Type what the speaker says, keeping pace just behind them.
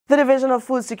The Division of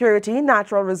Food Security,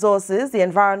 Natural Resources, the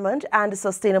Environment and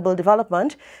Sustainable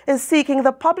Development is seeking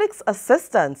the public's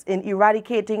assistance in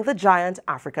eradicating the giant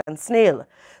African snail.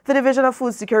 The Division of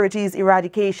Food Security's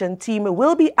eradication team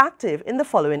will be active in the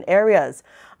following areas.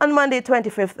 On Monday,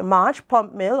 25th March,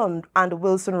 Pump Mill and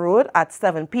Wilson Road at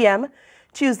 7 p.m.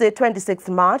 Tuesday, 26th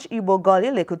March, Ibo Gully,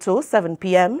 Lekuto, 7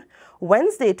 p.m.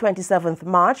 Wednesday, 27th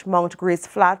March, Mount Grace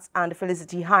Flats and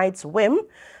Felicity Heights, Wim.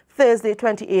 Thursday,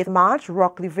 28th March,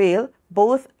 Rockley Vale,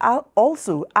 both are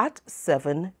also at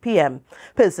 7 p.m.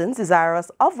 Persons desirous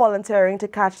of volunteering to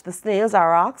catch the snails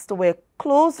are asked to wear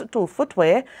closed-toe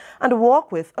footwear and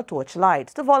walk with a torchlight.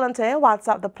 To volunteer,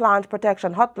 WhatsApp the Plant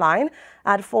Protection Hotline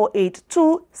at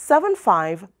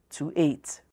 482-7528.